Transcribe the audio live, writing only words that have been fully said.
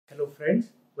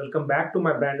friends, welcome back to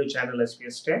my brand new channel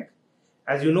SPS Tech.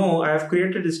 As you know, I have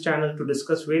created this channel to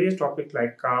discuss various topics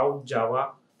like cloud,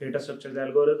 Java, data structures,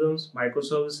 algorithms,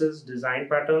 microservices, design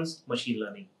patterns, machine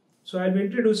learning. So I'll be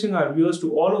introducing our viewers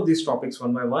to all of these topics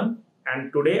one by one,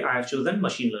 and today I have chosen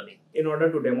machine learning. In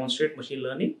order to demonstrate machine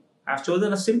learning, I have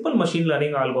chosen a simple machine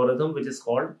learning algorithm which is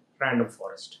called random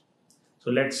forest. So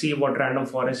let's see what random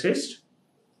forest is.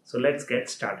 So let's get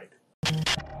started.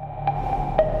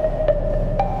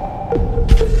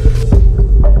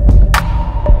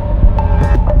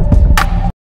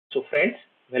 So friends,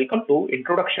 welcome to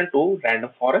Introduction to Random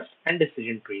Forest and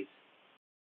Decision Trees.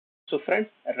 So friends,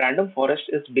 random forest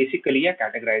is basically a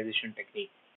categorization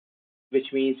technique, which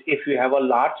means if you have a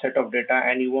large set of data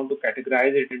and you want to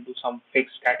categorize it into some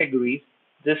fixed categories,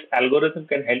 this algorithm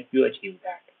can help you achieve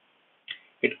that.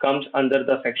 It comes under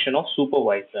the section of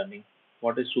supervised learning.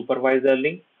 What is supervised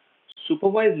learning?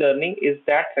 Supervised learning is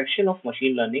that section of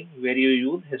machine learning where you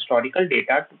use historical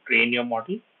data to train your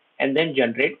model and then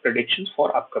generate predictions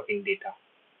for upcoming data.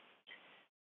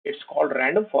 It's called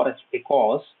random forest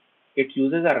because it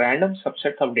uses a random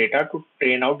subset of data to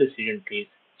train out decision trees.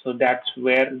 So that's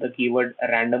where the keyword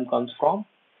random comes from.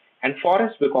 And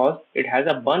forest because it has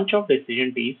a bunch of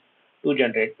decision trees to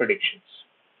generate predictions.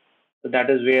 So that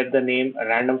is where the name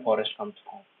random forest comes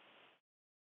from.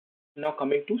 Now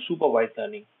coming to supervised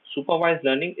learning. Supervised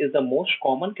learning is the most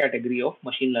common category of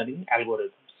machine learning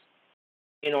algorithms.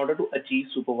 In order to achieve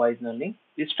supervised learning,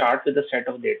 we start with a set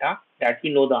of data that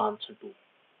we know the answer to.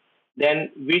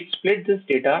 Then we split this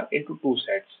data into two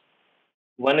sets.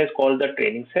 One is called the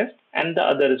training set and the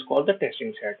other is called the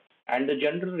testing set. And the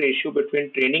general ratio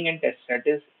between training and test set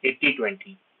is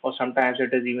 80-20, or sometimes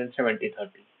it is even 70-30.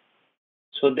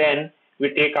 So then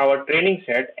we take our training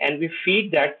set and we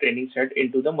feed that training set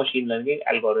into the machine learning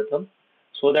algorithm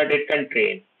so that it can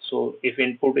train. So if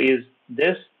input is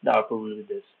this, the output will be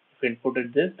this. If input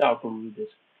is this, the output will be this.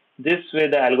 This way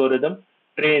the algorithm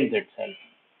trains itself.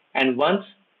 And once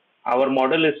our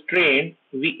model is trained,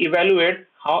 we evaluate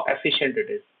how efficient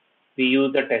it is. We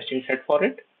use the testing set for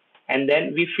it, and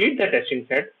then we feed the testing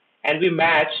set and we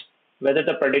match whether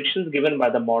the predictions given by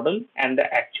the model and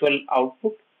the actual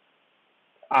output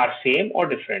are same or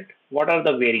different. What are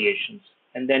the variations?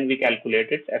 And then we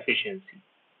calculate its efficiency.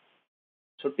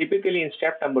 So typically in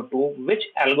step number 2, which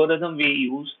algorithm we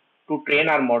use to train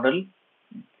our model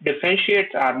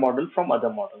differentiates our model from other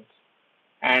models.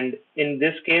 And in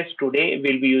this case, today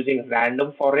we'll be using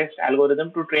random forest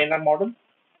algorithm to train our model.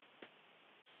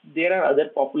 There are other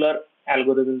popular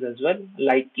algorithms as well,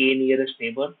 like k nearest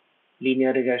neighbor,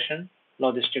 linear regression,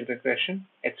 logistic regression,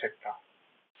 etc.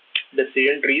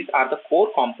 Decision trees are the core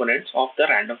components of the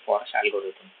random forest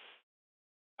algorithm.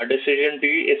 A decision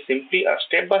tree is simply a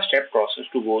step-by-step process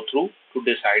to go through to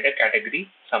decide a category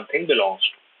something belongs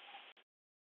to.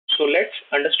 So let's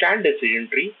understand decision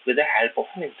tree with the help of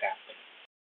an example.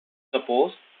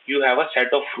 Suppose you have a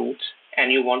set of fruits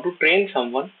and you want to train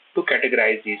someone to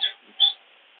categorize these fruits.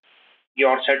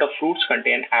 Your set of fruits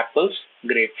contain apples,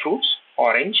 grapefruits,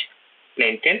 orange,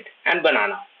 plantain, and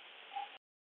banana.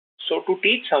 So to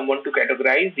teach someone to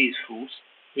categorize these fruits,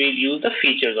 we use the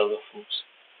features of the fruits.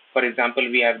 For example,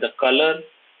 we have the color.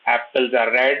 Apples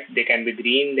are red, they can be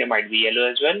green, they might be yellow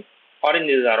as well.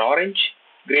 Oranges are orange,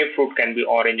 grapefruit can be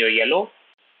orange or yellow,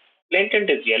 plantain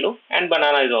is yellow, and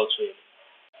banana is also yellow.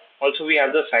 Also, we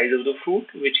have the size of the fruit,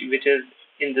 which is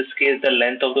in this case the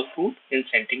length of the fruit in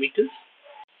centimeters,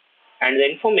 and the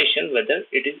information whether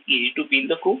it is easy to peel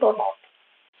the fruit or not.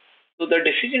 So the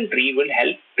decision tree will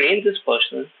help train this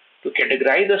person to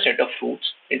categorize a set of fruits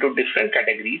into different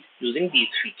categories using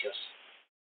these features.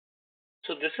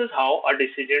 So this is how a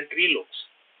decision tree looks.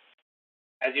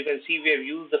 As you can see, we have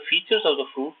used the features of the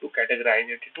fruit to categorize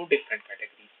it into different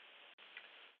categories.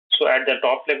 So at the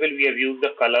top level, we have used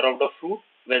the color of the fruit,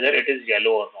 whether it is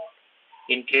yellow or not.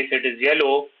 In case it is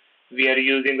yellow, we are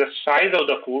using the size of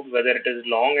the fruit, whether it is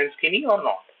long and skinny or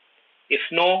not. If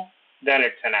no, then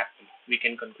it's an apple. We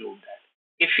can conclude that.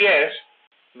 If yes,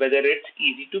 whether it's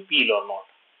easy to peel or not.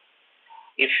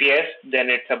 If yes,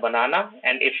 then it's a banana,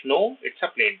 and if no, it's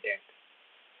a plantain.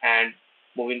 And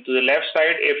moving to the left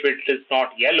side, if it is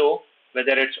not yellow,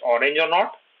 whether it's orange or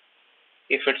not.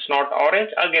 If it's not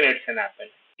orange, again it's an apple.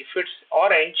 If it's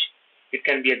orange, it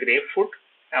can be a grapefruit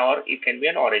or it can be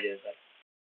an orange as well.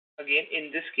 Again,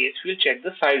 in this case, we'll check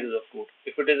the size of the fruit.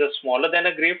 If it is a smaller than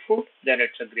a grapefruit, then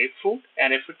it's a grapefruit.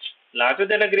 And if it's larger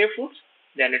than a grapefruit,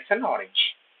 then it's an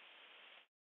orange.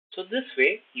 So this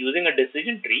way, using a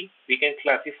decision tree, we can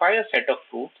classify a set of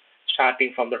fruits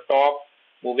starting from the top,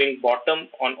 moving bottom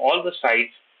on all the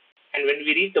sides. And when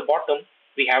we reach the bottom,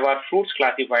 we have our fruits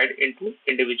classified into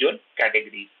individual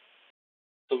categories.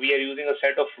 So we are using a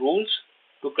set of rules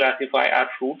to classify our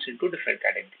fruits into different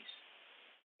categories.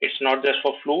 It's not just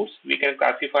for fruits. We can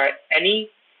classify any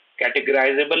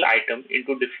categorizable item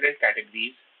into different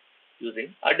categories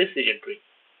using a decision tree.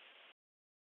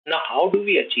 Now, how do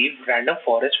we achieve random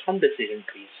forest from decision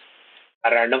trees?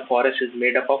 A random forest is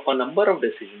made up of a number of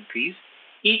decision trees,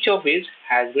 each of which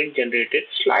has been generated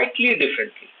slightly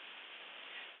differently.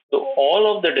 So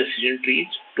all of the decision trees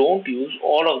don't use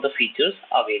all of the features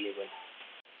available.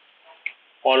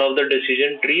 All of the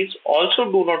decision trees also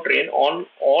do not train on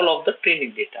all of the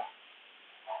training data.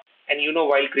 And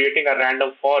while creating a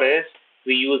random forest,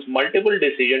 we use multiple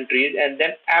decision trees and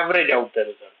then average out the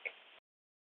result.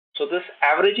 So this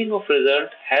averaging of result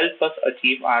helps us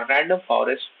achieve our random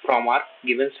forest from our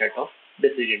given set of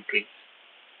decision trees.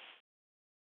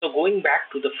 So going back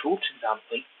to the fruits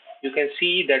example, you can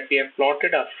see that we have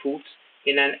plotted our fruits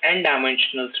in an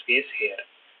n-dimensional space here.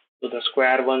 So the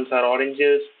square ones are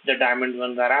oranges, the diamond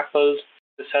ones are apples,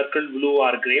 the circled blue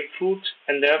are grapefruits,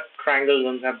 and the triangle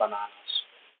ones are bananas.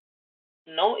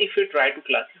 Now if we try to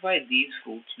classify these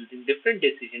fruits using different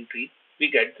decision trees, we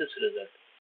get this result.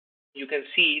 You can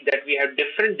see that we have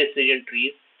different decision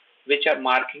trees which are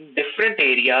marking different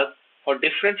areas for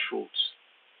different fruits.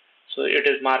 So it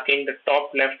is marking the top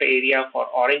left area for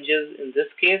oranges in this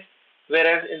case,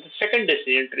 whereas in the second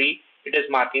decision tree, it is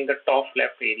marking the top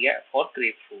left area for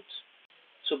grapefruits.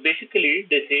 So basically,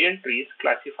 decision trees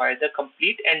classify the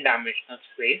complete n-dimensional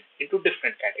space into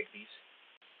different categories.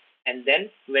 And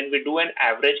then when we do an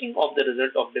averaging of the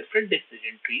result of different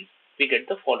decision trees, we get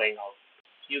the following out.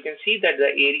 You can see that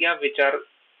the area which are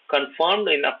confirmed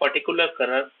in a particular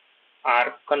color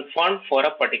are confirmed for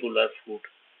a particular fruit.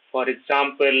 For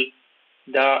example,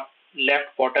 the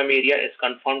left bottom area is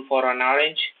confirmed for an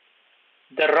orange.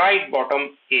 The right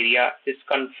bottom area is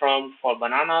confirmed for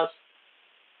bananas.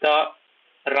 The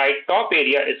right top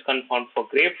area is confirmed for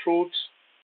grapefruits.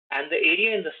 And the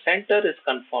area in the center is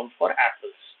confirmed for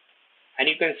apples. And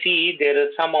you can see there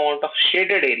is some amount of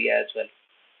shaded area as well,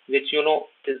 which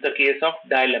is the case of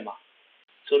dilemma.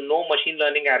 So no machine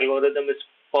learning algorithm is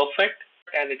perfect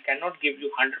and it cannot give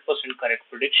you 100% correct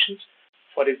predictions.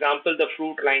 For example, the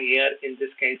fruit lying here in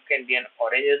this case can be an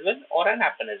orange as well or an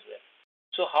apple as well.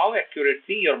 So how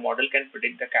accurately your model can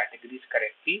predict the categories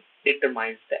correctly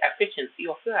determines the efficiency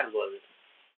of your algorithm.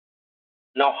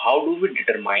 Now, how do we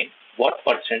determine what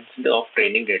percent of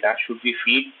training data should we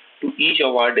feed to each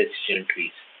of our decision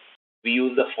trees? We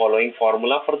use the following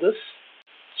formula for this.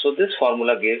 So this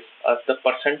formula gives us the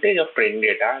percentage of training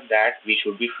data that we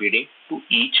should be feeding to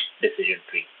each decision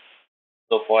tree.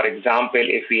 So for example,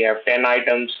 if we have 10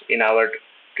 items in our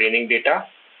training data,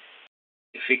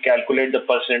 if we calculate the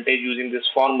percentage using this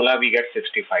formula, we get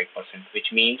 65%, which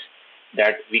means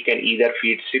that we can either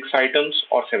feed 6 items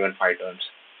or 7 items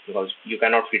because you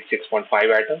cannot feed 6.5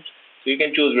 items. So you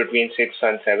can choose between 6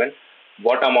 and 7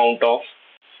 what amount of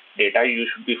data you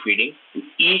should be feeding to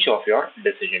each of your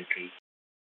decision trees.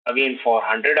 Again, for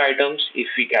 100 items, if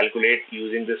we calculate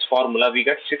using this formula, we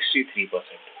get 63%,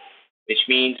 which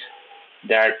means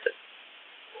that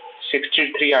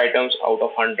 63 items out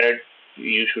of 100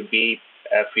 you should be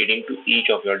feeding to each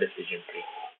of your decision tree.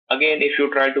 Again, if you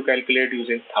try to calculate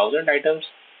using 1000 items,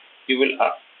 you will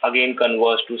again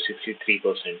converge to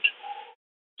 63%.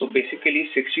 So basically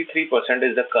 63%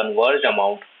 is the converged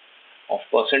amount of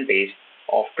percentage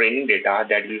of training data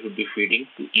that we should be feeding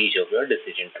to each of your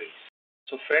decision trees.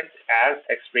 So friends, as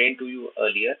explained to you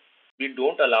earlier, we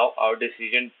don't allow our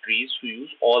decision trees to use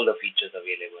all the features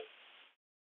available.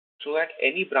 So at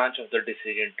any branch of the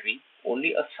decision tree,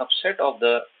 only a subset of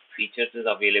the features is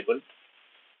available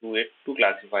to it to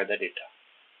classify the data.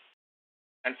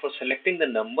 And for selecting the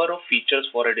number of features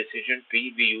for a decision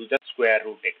tree, we use the square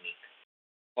root technique.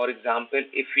 For example,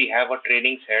 if we have a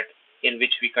training set in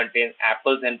which we contain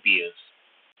apples and pears,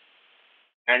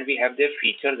 and we have their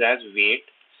features as weight,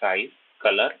 size,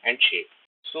 color, and shape.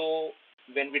 So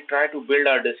when we try to build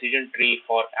our decision tree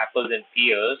for apples and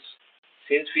pears,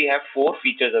 since we have 4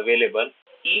 features available,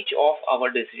 each of our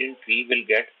decision tree will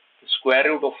get the square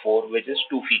root of 4, which is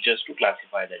 2 features to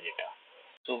classify the data.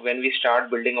 So when we start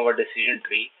building our decision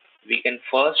tree, we can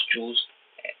first choose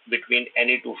between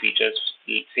any 2 features,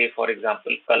 say for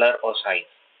example, color or size.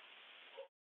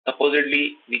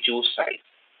 Supposedly we choose size.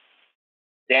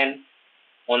 Then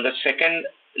on the second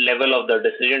level of the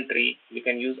decision tree, we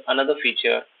can use another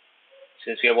feature.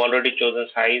 Since we have already chosen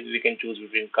size, we can choose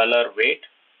between color, weight.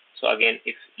 So again,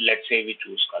 if let's say we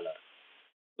choose color.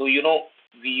 So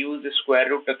we use the square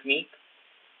root technique.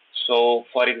 So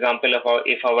for example,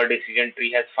 if our decision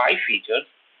tree has 5 features,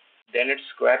 then its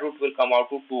square root will come out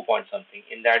to 2 point something.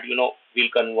 In that, we'll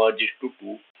converge it to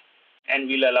 2. and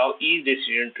we'll allow each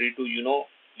decision tree to,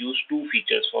 use two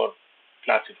features for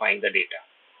classifying the data.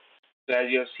 So as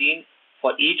you have seen,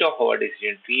 for each of our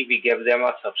decision tree, we give them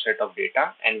a subset of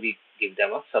data and we give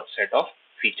them a subset of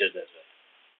features as well.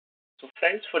 So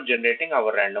friends, for generating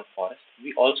our random forest,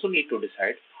 we also need to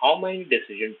decide how many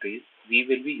decision trees we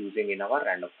will be using in our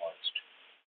random forest.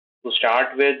 To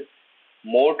start with,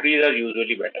 more trees are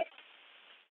usually better,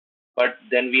 but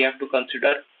then we have to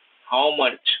consider how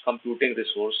much computing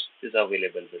resource is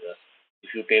available with us.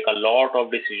 If you take a lot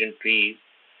of decision trees,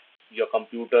 your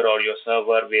computer or your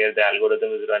server where the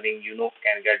algorithm is running,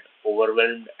 can get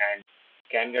overwhelmed and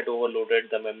can get overloaded,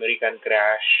 the memory can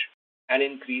crash, and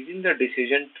increasing the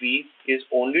decision trees is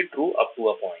only true up to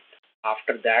a point.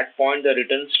 After that point, the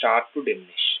returns start to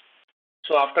diminish.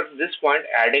 So after this point,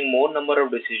 adding more number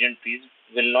of decision trees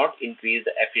will not increase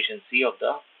the efficiency of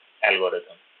the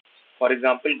algorithm. For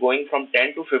example, going from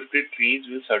 10 to 50 trees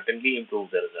will certainly improve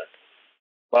the result.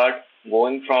 But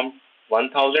going from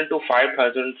 1000 to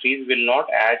 5000 trees will not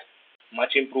add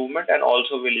much improvement and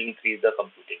also will increase the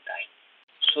computing time.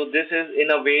 So this is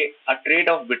in a way a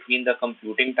trade-off between the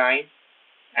computing time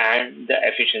and the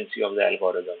efficiency of the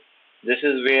algorithm. This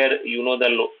is where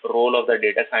the role of the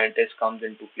data scientist comes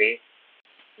into play,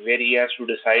 where he has to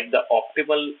decide the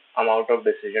optimal amount of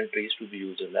decision trees to be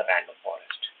used in the random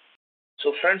forest.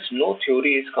 So friends, no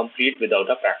theory is complete without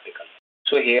a practical.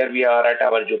 So here we are at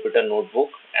our Jupyter notebook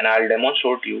and I'll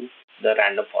demonstrate you the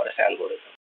random forest algorithm.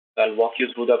 So I'll walk you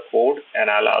through the code and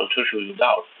I'll also show you the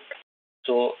output.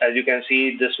 So as you can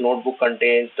see, this notebook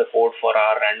contains the code for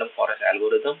our random forest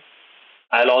algorithm.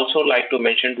 I'll also like to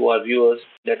mention to our viewers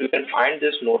that you can find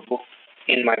this notebook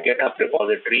in my GitHub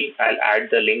repository. I'll add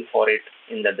the link for it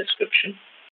in the description.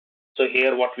 So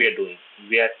here what we are doing,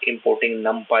 we are importing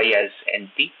NumPy as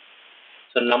NP.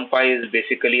 So NumPy is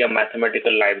basically a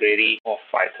mathematical library of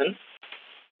Python.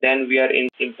 Then we are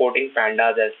importing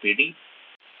pandas as PD.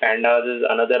 Pandas is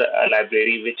another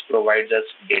library which provides us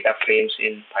data frames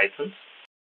in Python.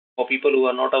 For people who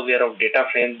are not aware of data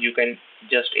frames, you can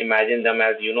just imagine them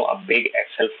as a big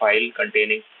Excel file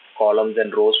containing columns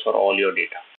and rows for all your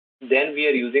data. Then we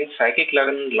are using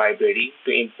scikit-learn library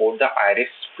to import the iris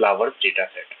flowers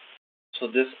dataset. So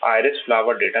this iris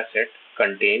flower dataset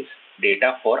contains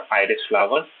data for iris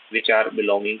flowers which are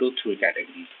belonging to three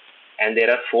categories, and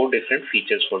there are 4 different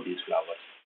features for these flowers,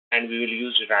 and we will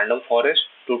use random forest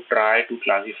to try to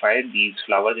classify these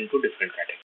flowers into different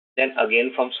categories. Then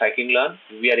again from scikit-learn,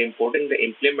 we are importing the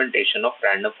implementation of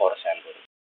random forest algorithm.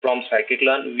 From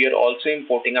scikit-learn, we are also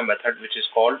importing a method which is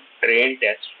called train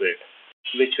test split,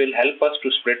 which will help us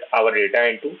to split our data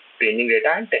into training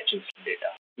data and testing data.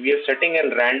 We are setting a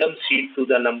random seed to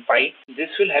the NumPy. This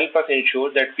will help us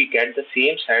ensure that we get the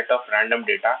same set of random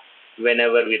data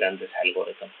whenever we run this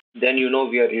algorithm. Then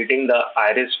we are reading the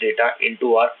iris data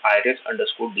into our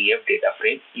iris_df data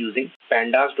frame using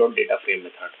pandas.dataframe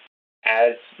method.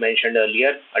 As mentioned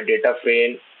earlier, a data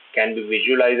frame can be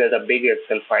visualized as a big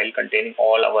Excel file containing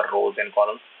all our rows and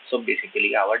columns, so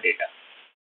basically our data.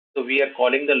 So we are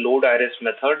calling the load iris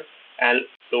method and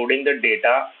loading the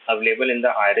data available in the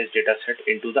iris dataset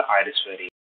into the iris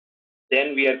variable.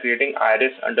 Then we are creating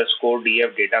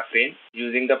iris_df data frame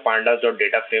using the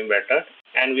pandas.dataframe method,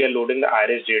 and we are loading the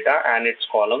iris data and its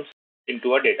columns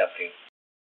into a data frame.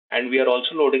 And we are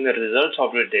also loading the results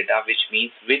of the data, which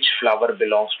means which flower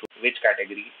belongs to which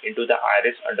category, into the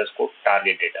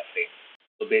iris_target data frame.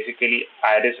 So basically,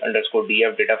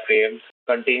 iris_df data frame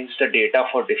contains the data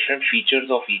for different features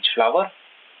of each flower,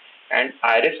 and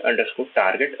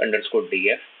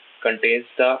iris_target_df contains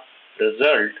the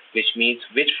result, which means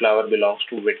which flower belongs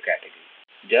to which category.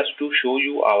 Just to show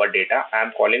you our data, I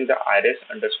am calling the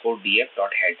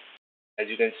iris_df.head. As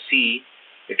you can see,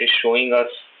 it is showing us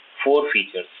 4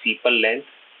 features: sepal length,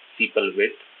 sepal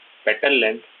width, petal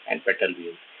length, and petal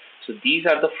width. So these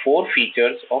are the 4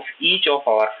 features of each of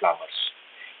our flowers.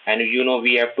 And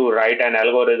we have to write an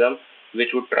algorithm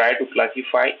which would try to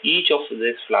classify each of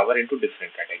this flower into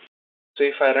different categories. So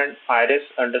if I run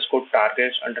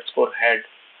iris_target_head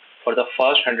for the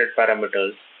first 100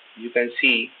 parameters, you can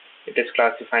see it is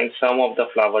classifying some of the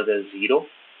flowers as 0,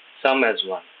 some as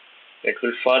 1. It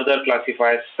will further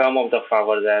classify some of the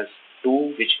flowers as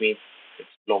 2, which means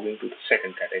it's belonging to the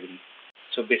second category.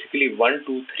 So basically 1,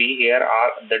 2, 3 here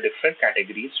are the different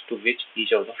categories to which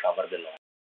each of the flower belongs.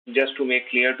 Just to make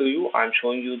clear to you, I'm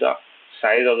showing you the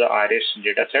size of the iris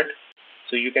dataset.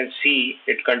 So you can see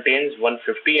it contains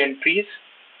 150 entries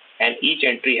and each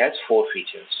entry has 4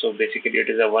 features. So basically it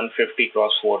is a 150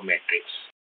 cross 4 matrix.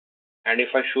 And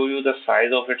if I show you the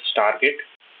size of its target,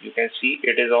 you can see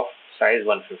it is of size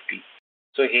 150.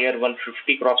 So here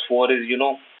 150 cross 4 is,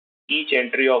 each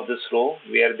entry of this row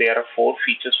where there are 4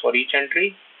 features for each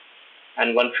entry,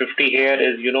 and 150 here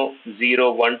is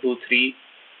 0, 1, 2, 3,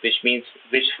 which means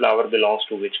which flower belongs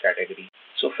to which category.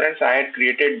 So friends, I had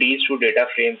created these 2 data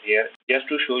frames here just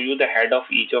to show you the head of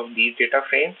each of these data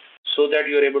frames so that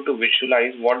you're able to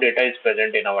visualize what data is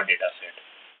present in our data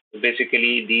set.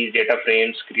 Basically, these data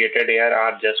frames created here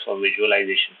are just for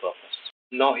visualization purpose.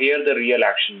 Now here the real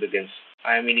action begins.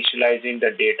 I am initializing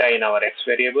the data in our X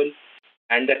variable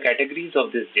and the categories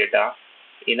of this data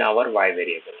in our Y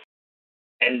variable.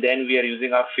 And then we are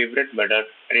using our favorite method,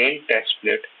 train test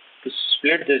split, to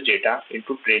split this data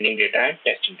into training data and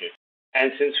testing data.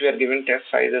 And since we are giving test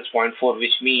size as 0.4,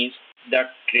 which means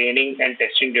that training and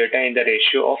testing data in the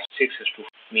ratio of 6:4,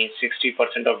 means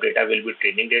 60% of data will be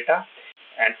training data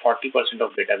and 40%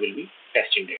 of data will be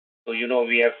testing data. So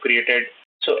we have created,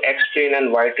 so X train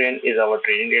and Y train is our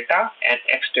training data and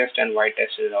X test and Y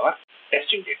test is our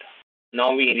testing data.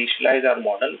 Now we initialize our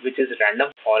model, which is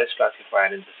random forest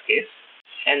classifier in this case.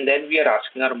 And then we are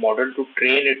asking our model to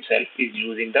train itself is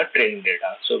using the training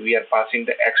data. So we are passing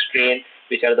the X train,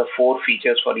 which are the 4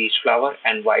 features for each flower,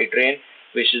 and Y train,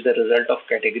 which is the result of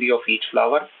category of each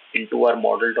flower, into our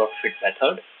model.fit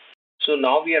method. So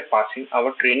now we are passing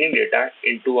our training data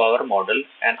into our model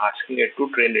and asking it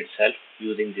to train itself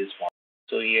using this model.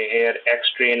 So here X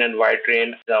train and Y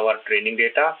train is our training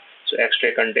data. So X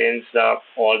train contains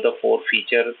all the 4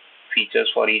 features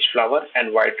for each flower,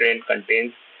 and Y train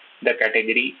contains the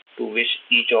category to which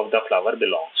each of the flower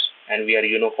belongs. And we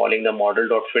are calling the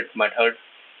model.fit method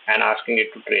and asking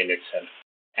it to train itself.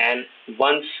 And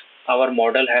once our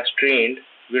model has trained,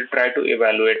 we'll try to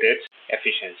evaluate its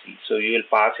efficiency. So you will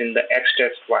pass in the X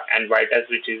test and Y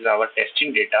test, which is our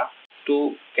testing data,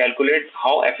 to calculate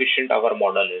how efficient our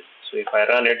model is. So if I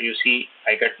run it, you see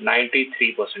I get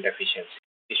 93% efficiency,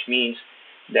 which means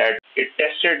that it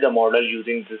tested the model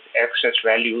using this X test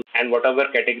value, and whatever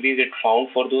categories it found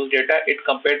for those data, it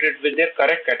compared it with their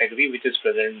correct category, which is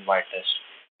present in Y test.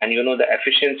 And the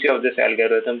efficiency of this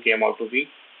algorithm came out to be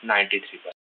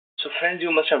 93%. So friends,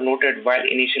 you must have noted while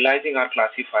initializing our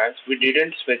classifiers, we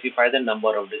didn't specify the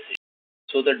number of decisions.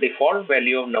 So the default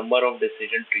value of number of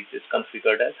decision trees is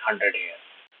configured as 100 here.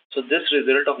 So this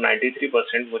result of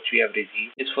 93% which we have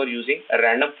received is for using a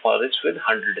random forest with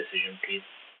 100 decision trees.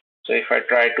 So if I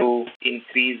try to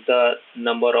increase the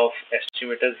number of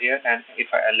estimators here, and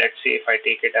let's say if I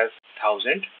take it as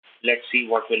 1000, let's see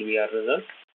what will be our result.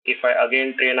 If I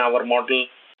again train our model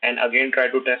and again try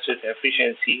to test its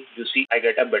efficiency, you see I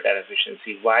get a better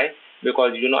efficiency. Why?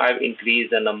 Because I've increased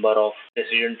the number of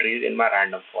decision trees in my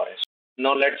random forest.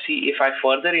 Now let's see if I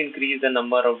further increase the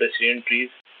number of decision trees,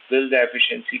 will the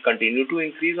efficiency continue to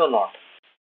increase or not?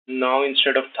 Now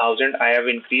instead of 1000, I have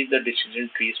increased the decision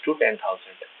trees to 10,000.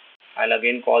 I'll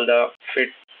again call the fit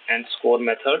and score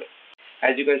method.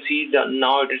 As you can see,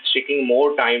 now it is taking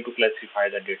more time to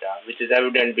classify the data, which is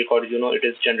evident because it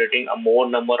is generating a more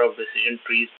number of decision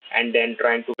trees and then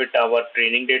trying to fit our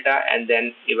training data and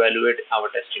then evaluate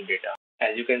our testing data.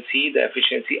 As you can see, the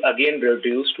efficiency again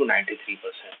reduced to 93%.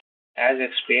 As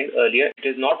explained earlier, it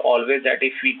is not always that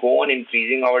if we go on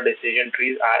increasing our decision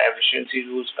trees, our efficiency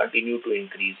will continue to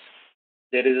increase.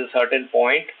 There is a certain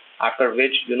point after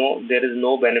which there is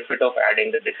no benefit of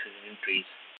adding the decision trees,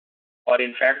 or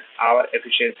in fact our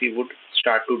efficiency would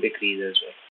start to decrease as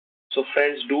well. So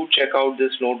friends, do check out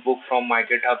this notebook from my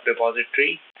GitHub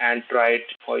repository and try it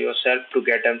for yourself to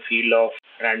get a feel of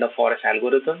random forest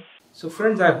algorithm. So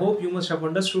friends, I hope you must have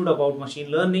understood about machine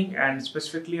learning and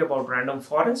specifically about random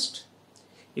forest.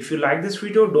 If you like this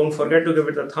video, don't forget to give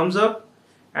it a thumbs up.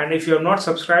 And if you have not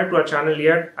subscribed to our channel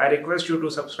yet, I request you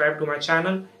to subscribe to my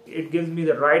channel. It gives me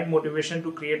the right motivation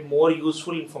to create more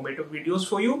useful, informative videos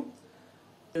for you.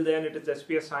 Till then, it is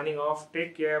SPS signing off.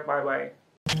 Take care. Bye-bye.